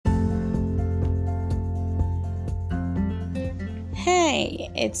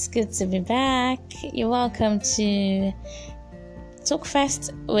Hey, it's good to be back. You're welcome to Talk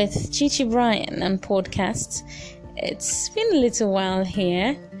Fest with Chichi Brian on podcast. It's been a little while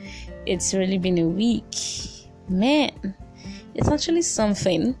here. It's really been a week. Man, it's actually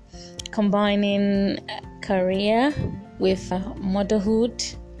something combining career with motherhood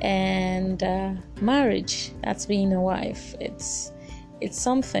and marriage. That's being a wife. It's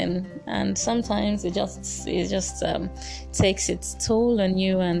something, and sometimes it just takes its toll on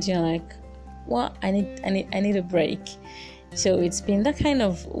you, and you're like, what? I need a break. So it's been that kind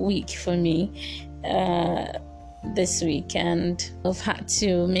of week for me this week, and I've had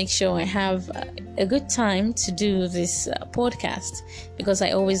to make sure I have a good time to do this podcast, because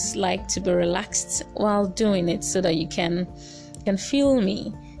I always like to be relaxed while doing it, so that you can feel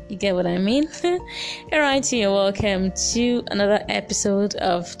me. You get what I mean? Alright, you're welcome to another episode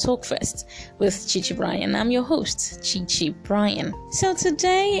of Talk Fest with Chichi Brian. I'm your host, Chichi Brian. So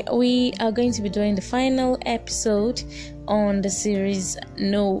today we are going to be doing the final episode on the series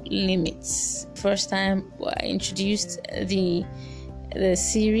No Limits. First time I introduced the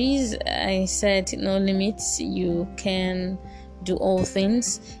series, I said no limits, you can do all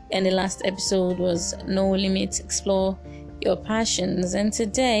things. And the last episode was No Limits, explore your passions, and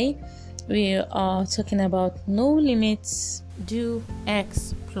today we are talking about no limits, do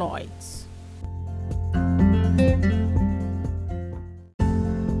exploits.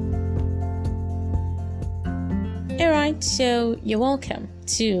 Alright, so you're welcome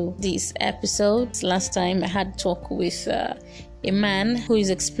to this episode. Last time I had talk with a man who is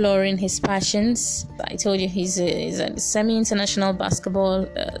exploring his passions. I told you he's a semi-international basketball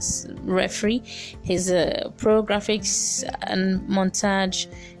referee. He's a pro graphics and montage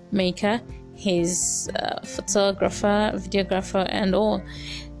maker. He's a photographer, videographer, and all.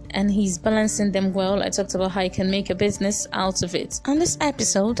 And he's balancing them well. I talked about how he can make a business out of it. On this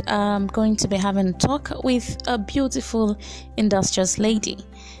episode, I'm going to be having a talk with a beautiful, industrious lady.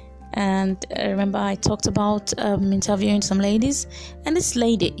 And remember, I talked about interviewing some ladies, and this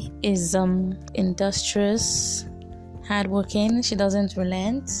lady is industrious, hardworking. She doesn't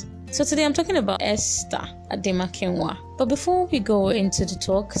relent. So today I'm talking about Esther Ademakinwa. But before we go into the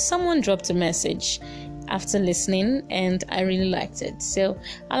talk, someone dropped a message after listening, and I really liked it. So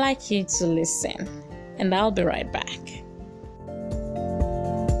I'd like you to listen, and I'll be right back.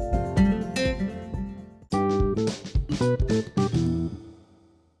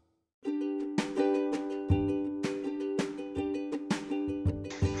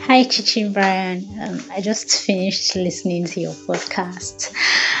 Hi, Chichi Brian. I just finished listening to your podcast,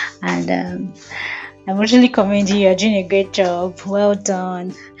 and I really commend you. You're doing a great job. Well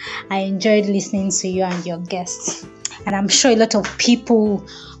done. I enjoyed listening to you and your guests, and I'm sure a lot of people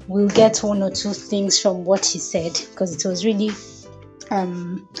will get one or two things from what you said, because it was really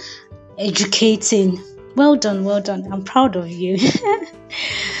educating. Well done. I'm proud of you.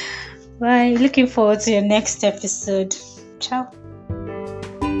 Bye. Looking forward to your next episode. Ciao.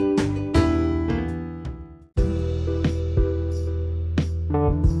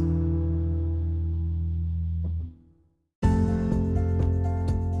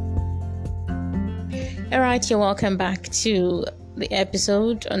 Alright, you're welcome back to the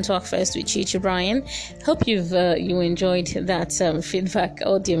episode on Talk Fest with Chichi Brian. Hope you enjoyed that feedback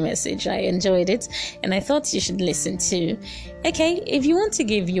audio message. I enjoyed it, and I thought you should listen too. Okay, if you want to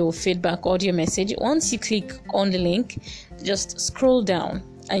give your feedback audio message, once you click on the link, just scroll down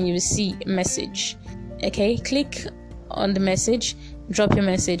and you will see a message. Okay, click on the message, drop your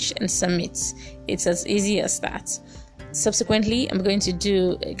message, and submit. It's as easy as that. Subsequently, I'm going to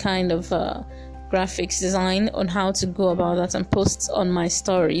do a kind of graphics design on how to go about that and post on my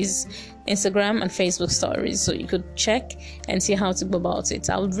stories, Instagram and Facebook stories, so you could check and see how to go about it.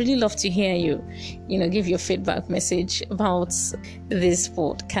 I would really love to hear you, give your feedback message about this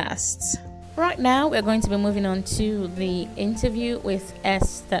podcast. Right now, we're going to be moving on to the interview with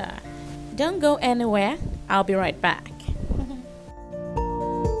Esther. Don't go anywhere. I'll be right back.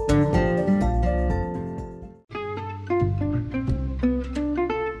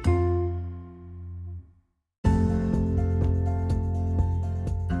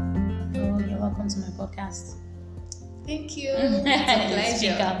 Thank you. It's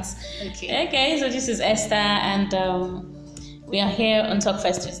a pleasure. Okay, so this is Esther, and we are here on Talk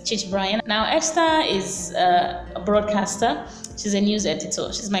Fest with Chichi Brian. Now, Esther is a broadcaster. She's a news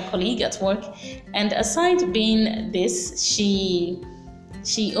editor. She's my colleague at work. And aside being this, she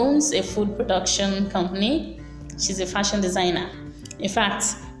owns a food production company. She's a fashion designer. In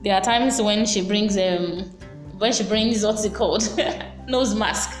fact, there are times when she brings what's it called? nose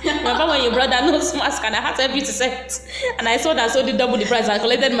mask. Remember when you brought that nose mask and I had to help you to sell it? And I saw that I sold it double the price. I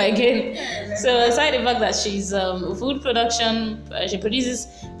collected my gain. So aside the fact that she's food production, she produces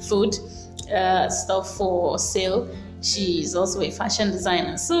food stuff for sale. She's also a fashion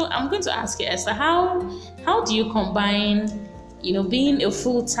designer. So I'm going to ask you, Esther, how do you combine, being a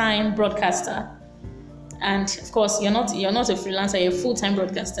full-time broadcaster, and of course you're not a freelancer, you're a full-time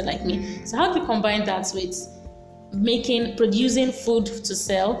broadcaster like me. So how do you combine that with producing food to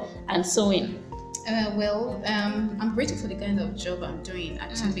sell and sewing? I'm grateful for the kind of job I'm doing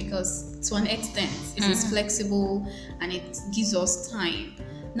actually, because to an extent it is flexible and it gives us time.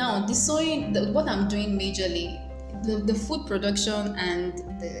 Now the sewing, what I'm doing majorly, the food production and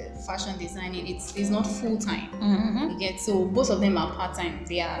the fashion designing, it's not full time. You get, so both of them are part time.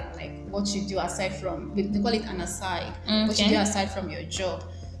 They are like what you do aside from, they call it an aside, what you do aside from your job.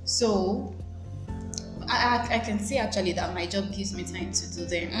 So I can say actually that my job gives me time to do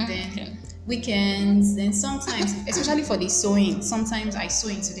them. Then weekends, then sometimes, especially for the sewing, sometimes I sew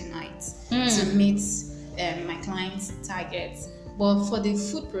into the night to meet my clients' targets. But for the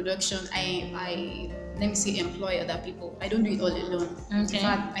food production, I let me say employ other people. I don't do it all alone. In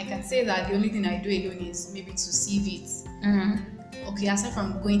fact, I can say that the only thing I do alone is maybe to sieve it. Okay, aside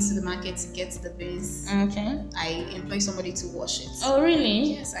from going to the market to get the beans, I employ somebody to wash it. Oh,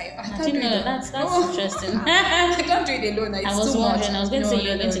 really? Yes, I can't do it. That's interesting. I can't do it alone. I was wondering. I was going to say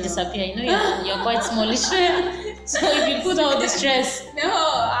you're going to disappear. You're quite smallish. So if you put all the stress,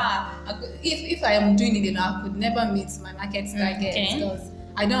 if I am doing it, I could never meet my market target because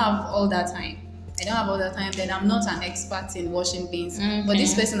I don't have all that time. Then I'm not an expert in washing beans. But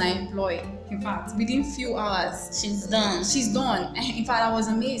this person I employ, in fact, within few hours, she's done. In fact, I was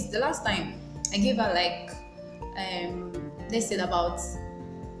amazed. The last time I gave her they said about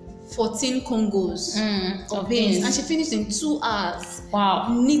 14 Congos of beans, and she finished in 2 hours. Wow,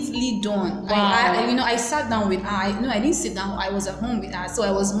 neatly done. Wow. I sat down with her. I didn't sit down. I was at home with her, so I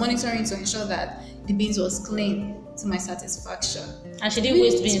was monitoring to ensure that the beans was clean to my satisfaction. And she didn't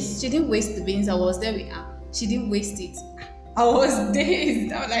waste beans. She didn't waste the beans. I was there with her. She didn't waste it. I was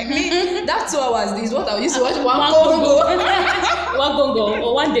dazed. I was like, that 2 hours is what I used to watch. One Congo. One Congo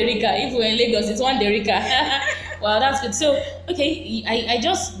or one Derica. If we're in Lagos, it's one Derica. Wow, that's good. So, okay,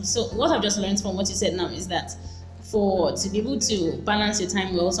 so what I've just learned from what you said now is that to be able to balance your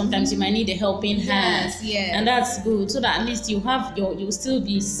time well, sometimes you might need a helping hand. Yes. And that's good, so that at least you'll still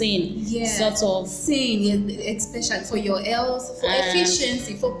be sane. Yes. Sort of sane, especially for your health, for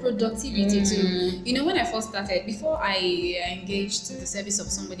efficiency, for productivity too. When I first started, before I engaged the service of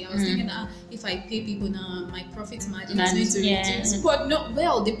somebody, I was thinking, if I pay people now, my profit margin is going to reduce. But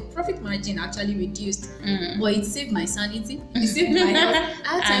the profit margin actually reduced, but it saved my sanity, it saved my health.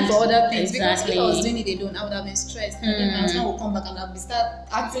 I had time for other things, because if I was doing it alone, I would have been stressed. And then my husband will come back and I'll start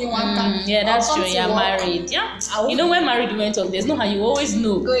acting one time. Yeah, that's true. You're married. Yeah. When married women talk, there's no how you always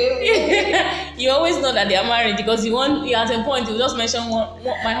know. You always know that they are married, because you at a point you just mention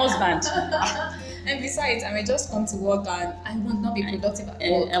my husband. And besides, I may just come to work and I would not be productive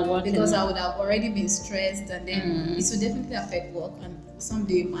at work because I would have already been stressed, and then it will definitely affect work. And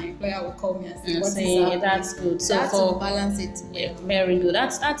someday my employer will call me and say, "What is happening?" That's good. So that's to balance it. Yeah, very good.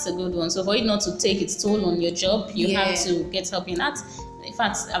 That's a good one. So for it not to take its toll on your job, you have to get help in that. In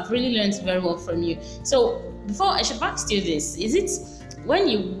fact, I've really learned very well from you. So before, I should ask you this: is it when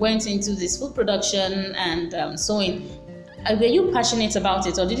you went into this food production and sewing, were you passionate about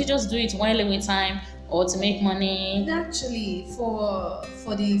it, or did you just do it while away time or to make money? Actually, for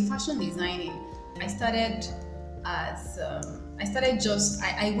the fashion designing, I started as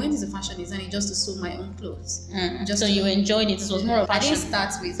I went into fashion designing just to sew my own clothes. So you enjoyed it. This was more of passion. I didn't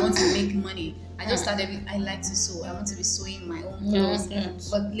start with want to make money. I just started with I like to sew. I want to be sewing my own clothes.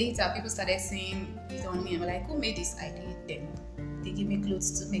 But later people started saying it on me. I'm like, who made this idea? Then they give me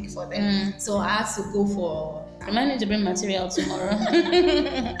clothes to make for them. So I had to go for. I might need to bring material tomorrow.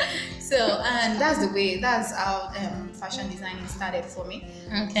 So, and that's how fashion designing started for me.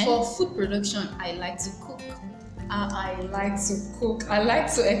 Okay. For food production, I like to cook. I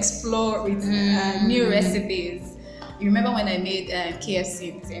like to explore with new recipes. You remember when I made KFC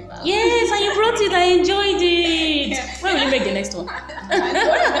in December? Yes, and you brought it. I enjoyed it. When will you make the next one?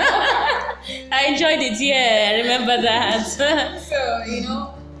 I enjoyed it. Yeah, I remember that.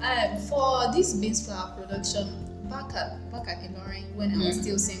 So for this beans flour production, back at Ilorin, when I was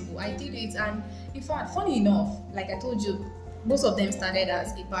still single, I did it, and in fact, funny enough, like I told you, most of them started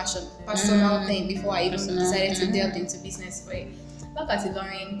as a personal thing before I even decided to delve into business for it. Back at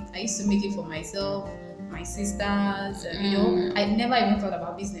Ilorin, I used to make it for myself, my sisters, I never even thought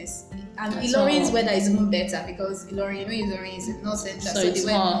about business. And Ilorin's weather is even better because Ilorin is in North Central. So it's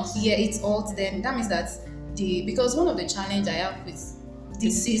hot. Yeah, it's hot. Then that means that because one of the challenge I have with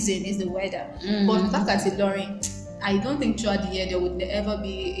this season is the weather. But back at Ilorin, I don't think throughout the year there would ever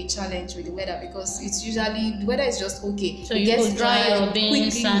be a challenge with the weather because it's usually the weather is just okay. So it you could dry your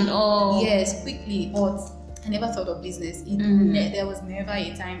beans quickly, and all. Yes, quickly. But I never thought of business. There was never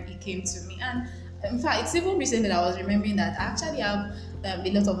a time it came to me. And in fact, it's even recently that I was remembering that I actually have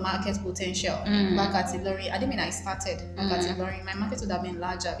a lot of market potential back at Ilorin. I didn't mean I started back at Ilorin. My market would have been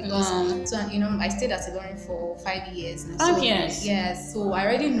larger because I stayed at Ilorin for 5 years. 5 years? Yes. So I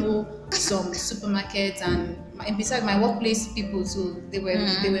already know some supermarkets and besides my workplace people too. There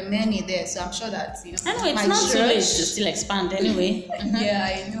were many there. So I'm sure that I know it's not too late to still expand anyway.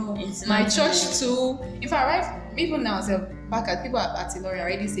 Yeah, I know. It's my church too. If I arrive, people now say back at people at Ilorin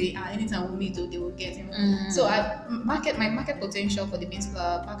already say anytime we meet, they will get him. So my market potential for the beans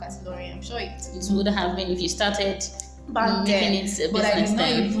flour back at Ilorin, I'm sure it would have been if you started back then, it a but I did not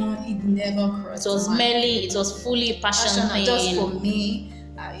then. it never crossed. It was merely, it was fully passion thing. Just for me.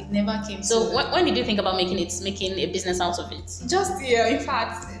 It never came. So when did you think about making a business out of it? Just in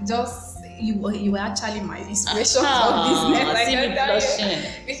fact, you were actually my inspiration for business.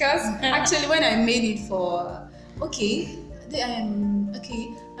 Like because actually when I made it for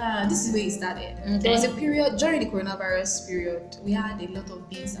this is where it started. Okay. There was a period during the coronavirus period. We had a lot of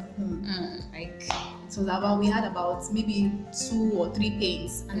beans at home. Like we had about maybe 2 or 3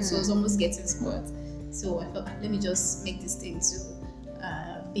 paints, and it was almost getting spoiled. So I thought, let me just make this thing to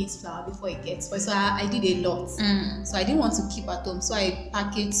beans flour before it gets spoiled. So I did a lot. So I didn't want to keep at home. So I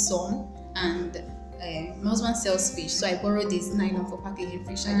packaged some, and my husband sells fish. So I borrowed this nylon for packaging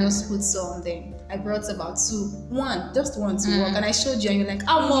fish. I just put some there. I brought about just one to work, and I showed you, and you're like,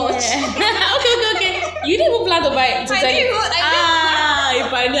 how much? Yeah. okay. You didn't even plan to buy it. If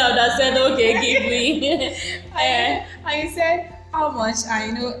I knew, I would have said, okay, give me. I said, how much?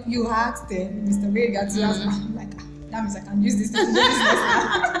 I know you asked them, Mr. Vega, to ask. I'm like, that means I can use this to do business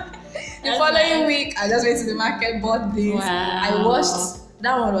now. The following week, I just went to the market, bought this. Wow. I washed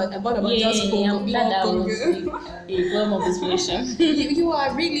that one. I bought about just 4. I'm glad that was a form of inspiration. You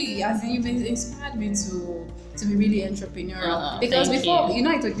are really, as you've inspired me to be really entrepreneurial. Because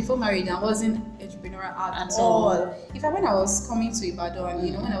before marriage, I wasn't entrepreneurial at all. When I was coming to Ibadan,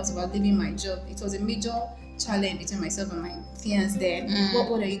 when I was about leaving my job, it was a major challenge between myself and my fiance then.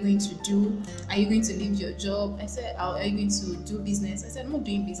 What are you going to do? Are you going to leave your job? I said, are you going to do business? I said, I'm not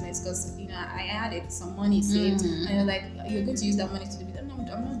doing business because I had some money saved, and you're like, you're going to use that money to do business.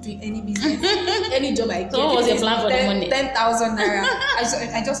 I'm not doing any business. Any job I get. So what was your plan for the money? 10,000 naira.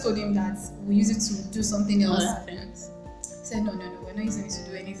 I just told him that we use it to do something else. He said, no, we're not using it to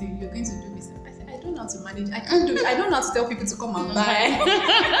do anything. You're going to do business. I don't know how to manage. I can't do it. I don't know how to tell people to come and buy.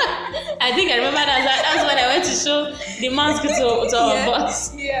 I think I remember that's when I went to show the mask to our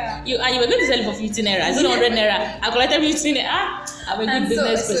boss. Yeah. You were going to sell it for 15 naira. I said 100 naira. I collected 15 naira. I'm a good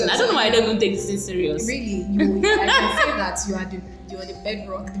business person. I don't know why I don't even take this thing serious. Really, I can say that you are the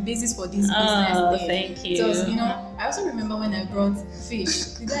bedrock, the basis for this business. Oh, thank you. So, I also remember when I brought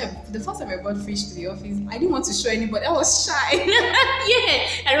fish. The first time I brought fish to the office, I didn't want to show anybody. I was shy. Yeah,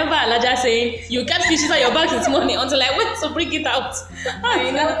 I remember Alaja saying, you kept fish inside your bag this morning until I went to bring it out.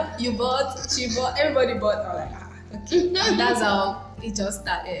 You bought, she bought, everybody bought. I was like, okay. And that's how it just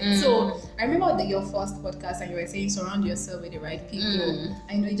started. So I remember your first podcast, and you were saying surround yourself with the right people.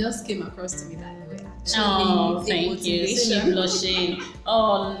 I know it just came across to me that you were actually thank you. See me blushing.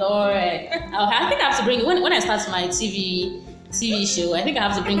 Oh Lord. I think I have to bring when I start my TV show. I think I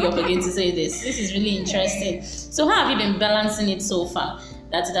have to bring you up again to say this. This is really interesting. So how have you been balancing it so far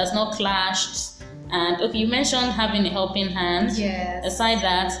that it has not clashed? And you mentioned having a helping hand. Yes. Aside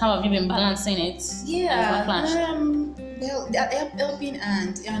that, how have you been balancing it? Yeah. Well, helping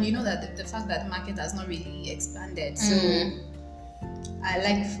and you know that the fact that the market has not really expanded. So I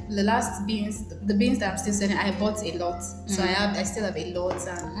like the last beans, the beans that I'm still selling. I bought a lot, so I still have a lot.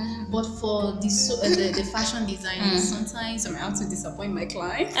 But for the fashion designers, sometimes I'm out to disappoint my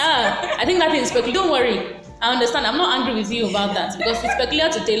clients. I think that is peculiar. Don't worry, I understand. I'm not angry with you about that because it's peculiar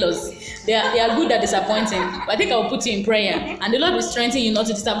to tailors. They are good at disappointing. But I think I will put you in prayer, and the Lord will strengthen you not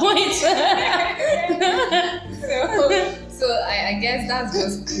to disappoint. So I guess that's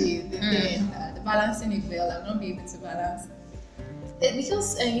just the thing. The balancing it well. I'll not be able to balance.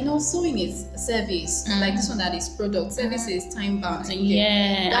 Because sewing is service, like this one that is product. Service is time bound.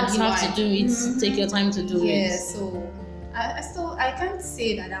 Yeah, and you have to do it. Take your time to do it. Yeah, so I can't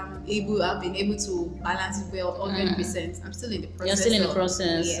say that I've been able to balance it well 100%. I'm still in the process. You're still in the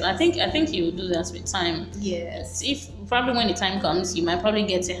process. Yes. I think you will do that with time. Yes. If probably when the time comes, you might probably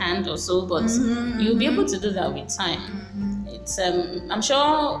get a hand or so, but you'll be able to do that with time. It's I'm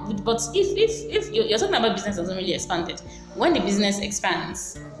sure, but if you're talking about business hasn't really expanded, when the business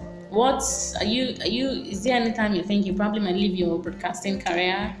expands, what are you? Is there any time you think you probably might leave your broadcasting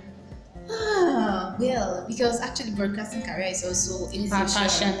career? Well, because actually broadcasting career is also a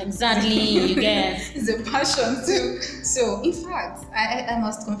passion. Exactly, you get. It's a passion too. So, in fact, I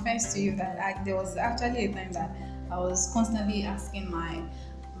must confess to you that there was actually a time that I was constantly asking my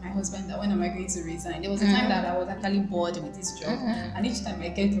husband that when am I going to resign. There was a time that I was actually bored with this job, and each time I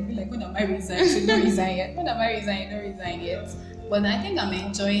get to be like, when am I resigning? So don't resign yet. When am I resigning? Don't resign yet. But I think I'm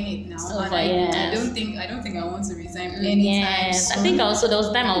enjoying it now, and I don't think I want to resign anytime soon. I think also there was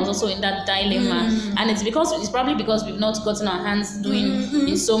a time I was also in that dilemma, and it's probably because we've not gotten our hands doing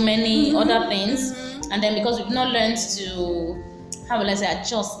in so many other things, and then because we've not learned to, how will I say,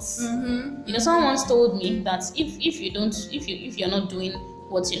 adjust. You know, someone once told me that if you're not doing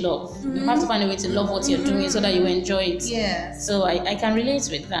what you love, you have to find a way to love what you're doing so that you enjoy it. Yeah. So I can relate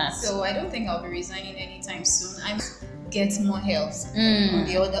with that. So I don't think I'll be resigning anytime soon. I'm get more help on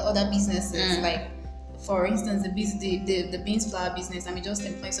the other businesses. Like, for instance, the beans flour business, I may just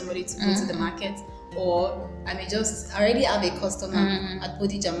employ somebody to go to the market, or I may just already have a customer at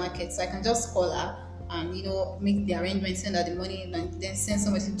Bodija market, so I can just call her and make the arrangements, send her the money, and then send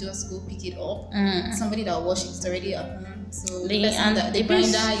somebody to just go pick it up. Somebody that will wash it is already at home. So the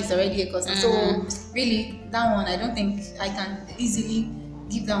grinder is already a customer. So really, that one I don't think I can easily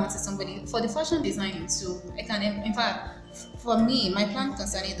give that one to somebody. For the fashion designing too, I can. In fact, for me, my plan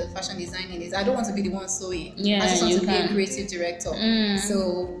concerning the fashion designing is I don't want to be the one sewing. I just want to be a creative director.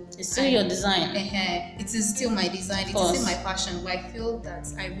 So it's still your design. It is still my design. It is still my passion. But I feel that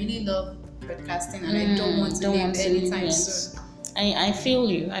I really love broadcasting, and I don't want to leave anytime soon. I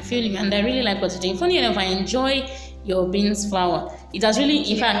feel you, and I really like what you're doing. Funny enough, I enjoy your beans flour. It has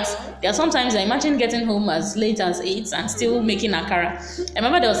really, in fact, there are sometimes I imagine getting home as late as 8 and still making akara. I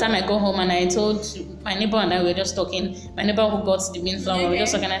remember there was time I go home and I told my neighbor, and I were just talking. My neighbor who got the beans flour, we were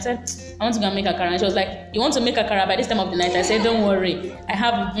just talking. I said, I want to go and make akara. And she was like, you want to make akara by this time of the night? I said, don't worry, I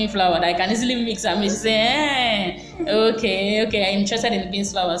have bean flour that I can easily mix and make. She said, okay, I'm interested in the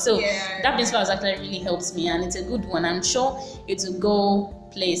beans flour. So that beans flour actually really helps me, and it's a good one. I'm sure it will go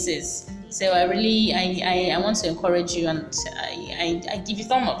places. So I really I want to encourage you, and I give you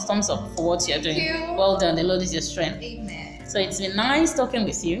thumbs up for what you're doing. Thank you. Well done. The Lord is your strength. Amen. So it's been nice talking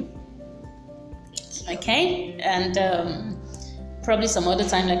with you. Okay, and probably some other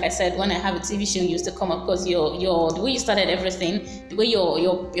time, like I said, when I have a TV show, you used to come up, because your the way you started everything, the way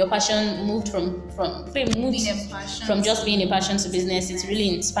your passion moved from just being a passion to business, it's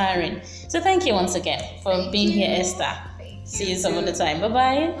really inspiring. So thank you once again for being here, Esther. See you some other time.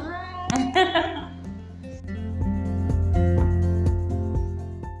 Bye.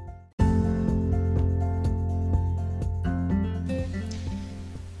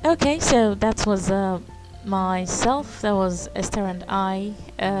 Okay, so that was myself. That was Esther and I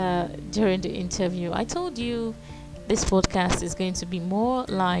during the interview. I told you this podcast is going to be more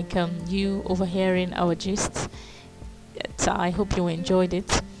like you overhearing our gist. So I hope you enjoyed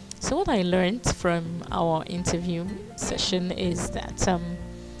it. So what I learned from our interview session is that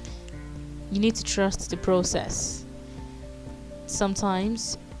you need to trust the process.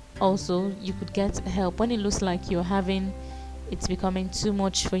 Sometimes also you could get help when it looks like it's becoming too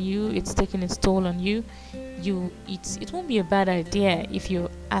much for you, it's taking its toll on you. It won't be a bad idea if you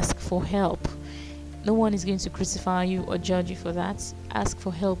ask for help. No one is going to crucify you or judge you for that. Ask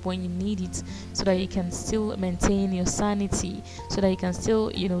for help when you need it, so that you can still maintain your sanity, so that you can still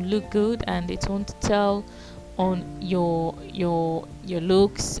look good, and it won't tell on your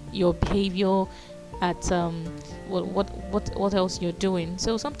looks, your behavior, at what else you're doing.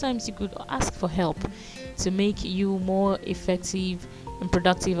 So sometimes you could ask for help to make you more effective and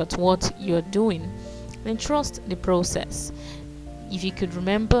productive at what you're doing. Then trust the process. If you could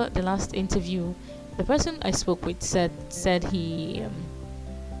remember the last interview, the person I spoke with said he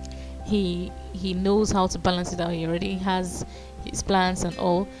knows how to balance it out. He already has his plans and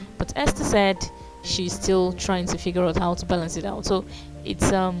all, but Esther said she's still trying to figure out how to balance it out. So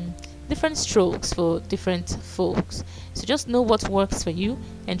it's different strokes for different folks. So just know what works for you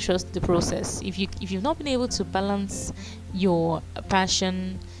and trust the process. If you've not been able to balance your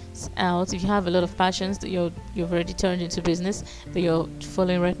passion out, if you have a lot of passions that you've already turned into business that you're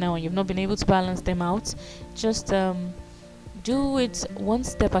following right now, and you've not been able to balance them out, just do it one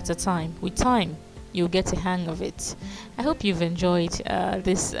step at a time. With time, you'll get a hang of it. I hope you've enjoyed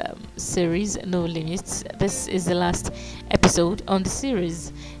this series, No Limits. This is the last episode on the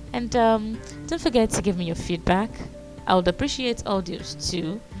series. And don't forget to give me your feedback. I would appreciate audios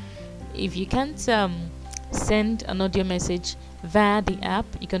too. If you can't send an audio message via the app,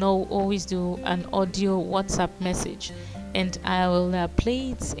 you can always do an audio WhatsApp message, and I will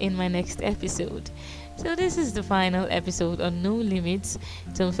play it in my next episode. So this is the final episode on No Limits.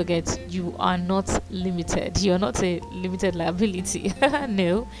 Don't forget, you are not limited. You are not a limited liability.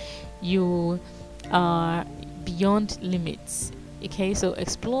 No, you are beyond limits. Okay, so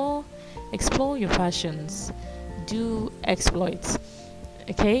explore your passions, do exploits.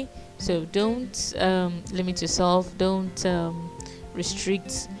 Okay, so don't limit yourself. Don't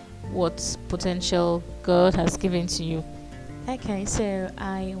restrict what potential God has given to you. Okay, so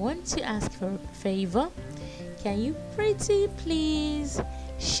I want to ask for a favor. Can you pretty please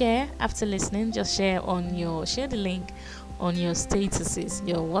share after listening? Just share the link on your statuses,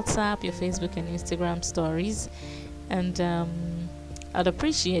 your WhatsApp, your Facebook and Instagram stories, and I'd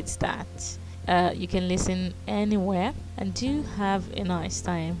appreciate that. You can listen anywhere, and do have a nice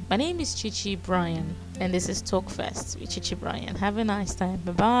time. My name is Chichi Brian, and this is Talk Fest with Chichi Brian. Have a nice time.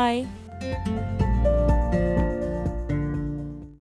 Bye bye.